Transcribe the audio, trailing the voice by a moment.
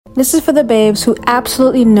This is for the babes who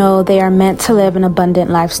absolutely know they are meant to live an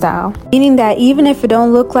abundant lifestyle. Meaning that even if it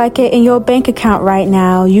don't look like it in your bank account right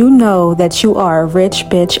now, you know that you are a rich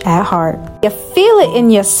bitch at heart. You feel it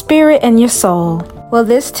in your spirit and your soul. Well,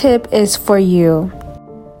 this tip is for you.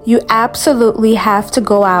 You absolutely have to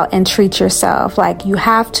go out and treat yourself. Like you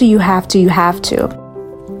have to.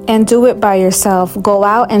 And do it by yourself. Go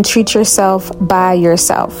out and treat yourself by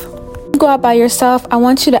yourself. Go out by yourself, I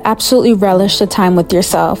want you to absolutely relish the time with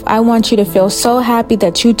yourself. I want you to feel so happy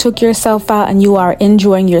that you took yourself out and you are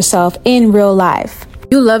enjoying yourself in real life.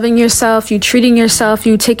 You loving yourself, you treating yourself,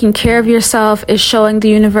 you taking care of yourself is showing the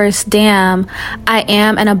universe, damn, I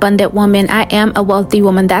am an abundant woman. I am a wealthy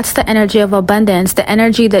woman. That's the energy of abundance, the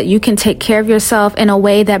energy that you can take care of yourself in a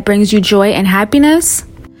way that brings you joy and happiness.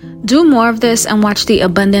 Do more of this and watch the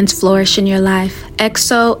abundance flourish in your life.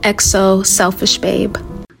 XOXO Selfish Babe.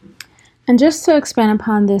 And just to expand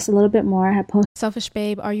upon this a little bit more, I have posted Selfish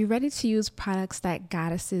Babe, are you ready to use products that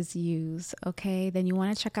goddesses use? Okay, then you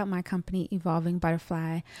want to check out my company, Evolving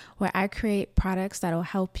Butterfly, where I create products that will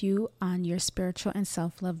help you on your spiritual and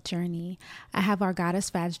self-love journey. I have our Goddess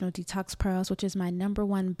Vaginal Detox Pearls, which is my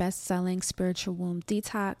 #1 best-selling spiritual womb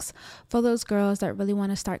detox for those girls that really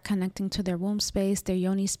want to start connecting to their womb space, their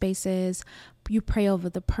yoni spaces. You pray over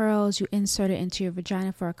the pearls, you insert it into your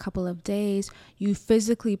vagina for a couple of days, you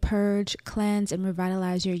physically purge, cleanse, and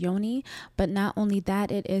revitalize your yoni. But not only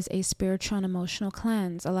that, it is a spiritual and emotional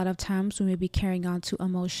cleanse. A lot of times we may be carrying on to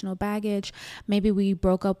emotional baggage. Maybe we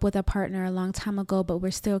broke up with a partner a long time ago, but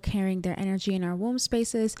we're still carrying their energy in our womb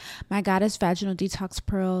spaces. My Goddess Vaginal Detox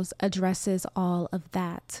Pearls addresses all of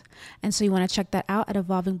that. And so you want to check that out at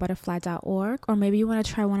evolvingbutterfly.org, or maybe you want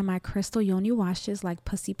to try one of my crystal yoni washes like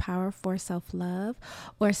Pussy Power for self-love,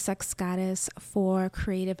 or Sex Goddess for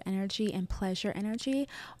creative energy and pleasure energy,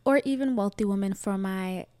 or even Wealthy Woman for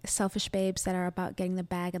my selfish babes that are about getting the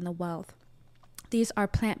bag and the wealth. These are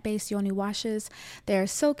plant-based yoni washes. They are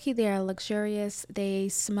silky, they are luxurious, they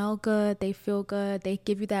smell good, they feel good, they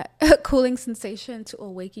give you that cooling sensation to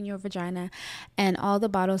awaken your vagina. And all the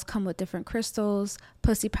bottles come with different crystals: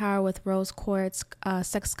 Pussy Power with rose quartz,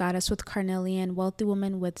 Sex Goddess with carnelian, Wealthy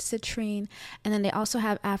Woman with citrine. And then they also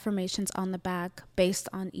have affirmations on the back based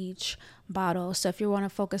on each bottle. So if you want to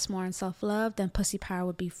focus more on self-love, then Pussy Power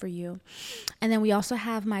would be for you. And then we also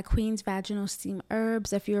have my Queen's Vaginal Steam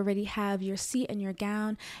Herbs. If you already have your seat and your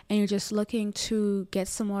gown and you're just looking to get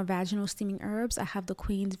some more vaginal steaming herbs, I have the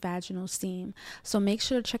Queen's Vaginal Steam. So make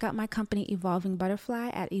sure to check out my company, Evolving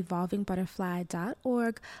Butterfly, at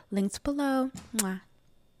evolvingbutterfly.org. Linked below. Mwah.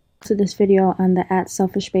 To this video on the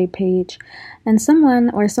 @SelfishBabe page, and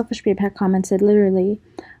someone, or Selfish Babe, had commented literally,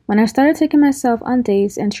 when I started taking myself on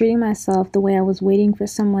dates and treating myself the way I was waiting for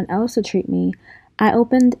someone else to treat me, I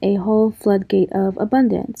opened a whole floodgate of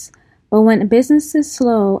abundance. But when business is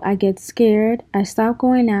slow, I get scared, I stop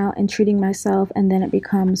going out and treating myself, and then it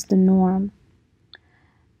becomes the norm.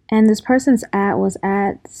 And this person's was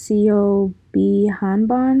at COB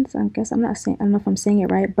Hanbons. I guess I don't know if I'm saying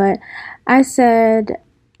it right, but I said,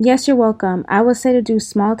 yes, you're welcome. I would say to do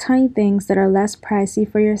small, tiny things that are less pricey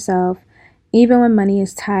for yourself, even when money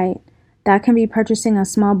is tight. That can be purchasing a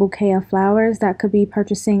small bouquet of flowers. That could be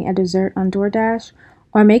purchasing a dessert on DoorDash,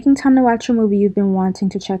 or making time to watch a movie you've been wanting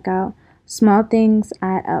to check out. Small things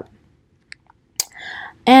add up.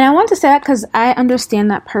 And I want to say that because I understand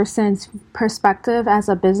that person's perspective as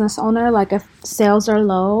a business owner. Like if sales are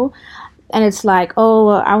low and it's like, oh,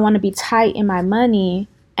 I want to be tight in my money.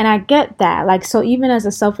 And I get that. Like, so even as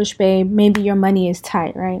a selfish babe, maybe your money is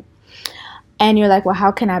tight, right? And you're like, well,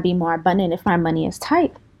 how can I be more abundant if my money is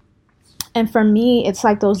tight? And for me, it's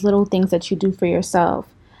like those little things that you do for yourself.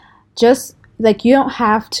 Just like, you don't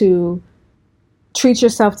have to treat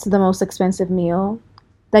yourself to the most expensive meal.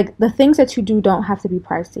 Like, the things that you do don't have to be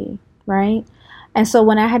pricey, right? And so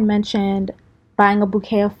when I had mentioned buying a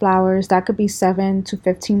bouquet of flowers, that could be $7 to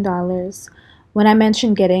 $15. When I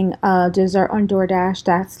mentioned getting a dessert on DoorDash,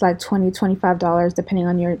 that's like $20, $25, depending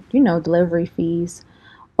on your, delivery fees.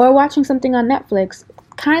 Or watching something on Netflix,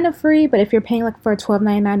 kind of free, but if you're paying like for a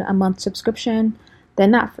 $12.99 a month subscription,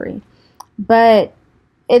 then not free. But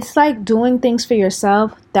it's like doing things for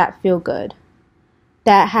yourself that feel good,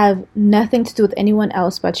 that have nothing to do with anyone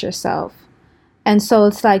else but yourself. And so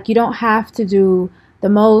it's like you don't have to do the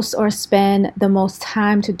most or spend the most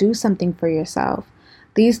time to do something for yourself.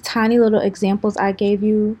 These tiny little examples I gave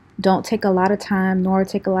you don't take a lot of time nor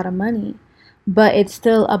take a lot of money, but it's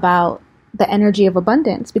still about the energy of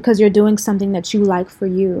abundance because you're doing something that you like for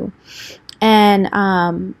you. And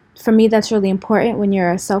for me, that's really important when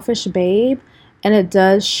you're a selfish babe, and it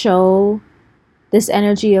does show this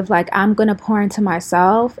energy of like, I'm going to pour into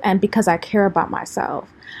myself, and because I care about myself.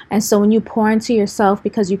 And so when you pour into yourself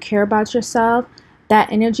because you care about yourself,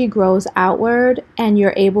 that energy grows outward and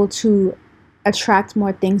you're able to attract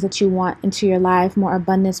more things that you want into your life, more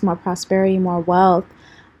abundance, more prosperity, more wealth,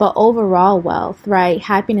 but overall wealth, right?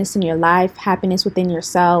 Happiness in your life, happiness within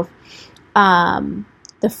yourself,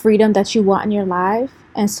 the freedom that you want in your life.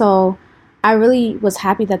 And so I really was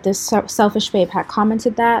happy that this selfish babe had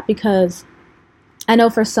commented that, because I know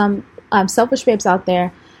for some selfish babes out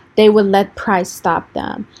there, they would let price stop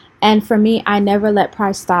them. And for me, I never let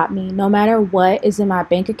price stop me. No matter what is in my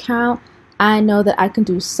bank account, I know that I can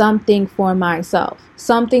do something for myself,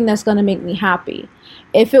 something that's going to make me happy.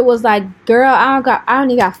 If it was like, girl, I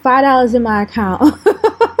only got $5 in my account.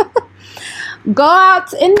 Go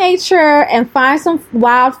out in nature and find some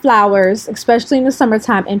wildflowers, especially in the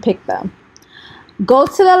summertime, and pick them. Go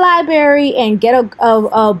to the library and get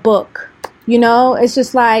a book. You know, it's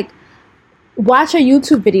just like, watch a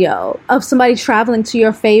YouTube video of somebody traveling to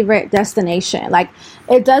your favorite destination. Like,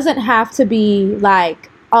 it doesn't have to be like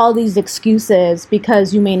all these excuses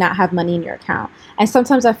because you may not have money in your account. And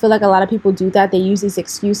sometimes I feel like a lot of people do that. They use these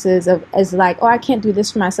excuses as like, oh, I can't do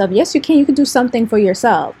this for myself. Yes, you can. You can do something for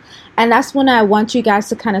yourself. And that's when I want you guys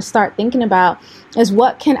to kind of start thinking about is,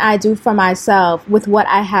 what can I do for myself with what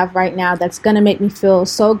I have right now that's going to make me feel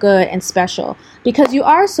so good and special? Because you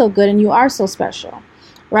are so good and you are so special,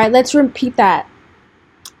 right? Let's repeat that.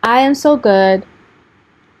 I am so good.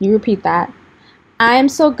 You repeat that. I am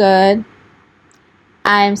so good.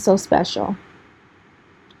 I am so special.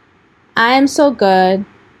 I am so good.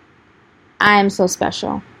 I am so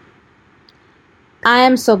special. I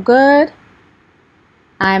am so good.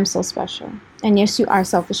 I am so special. And yes, you are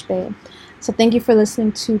selfish, babe. So thank you for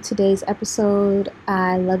listening to today's episode.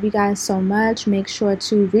 I love you guys so much. Make sure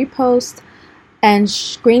to repost and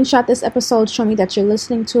screenshot this episode. Show me that you're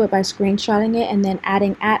listening to it by screenshotting it and then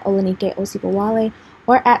adding at Olanike Osibowale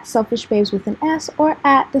or at Selfish Babes with an S or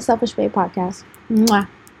at the Selfish Babe Podcast. Mwah.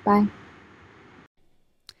 Bye.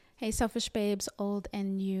 Hey, Selfish Babes, old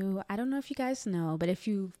and new. I don't know if you guys know, but if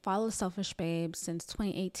you follow Selfish Babes since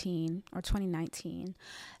 2018 or 2019,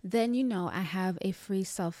 then you know I have a free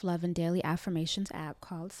self-love and daily affirmations app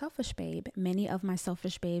called Selfish Babe. Many of my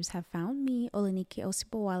Selfish Babes have found me, Olanike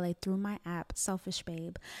Osibowale, through my app, Selfish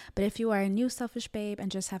Babe. But if you are a new Selfish Babe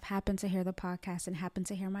and just have happened to hear the podcast and happened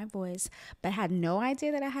to hear my voice, but had no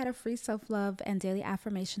idea that I had a free self-love and daily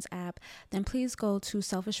affirmations app, then please go to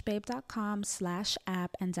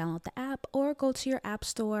selfishbabe.com/app and download the app, or go to your app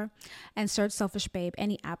store and search Selfish Babe,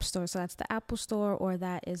 any app store. So that's the Apple Store or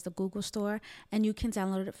that is the Google Store, and you can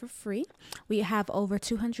download it for free. We have over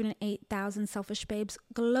 208,000 Selfish Babes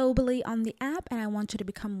globally on the app, and I want you to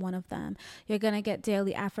become one of them. You're going to get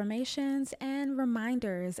daily affirmations and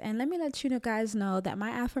reminders. And let me let you guys know that my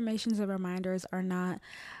affirmations and reminders are not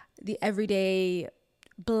the everyday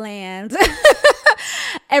bland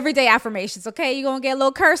everyday affirmations, okay? You're gonna get a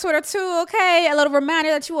little curse word or two, okay? A little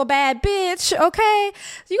reminder that you a bad bitch, okay?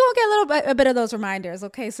 So you're gonna get a bit of those reminders,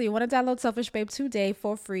 okay? So you want to download Selfish Babe today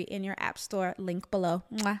for free in your app store, link below.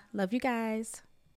 Mwah. Love you guys.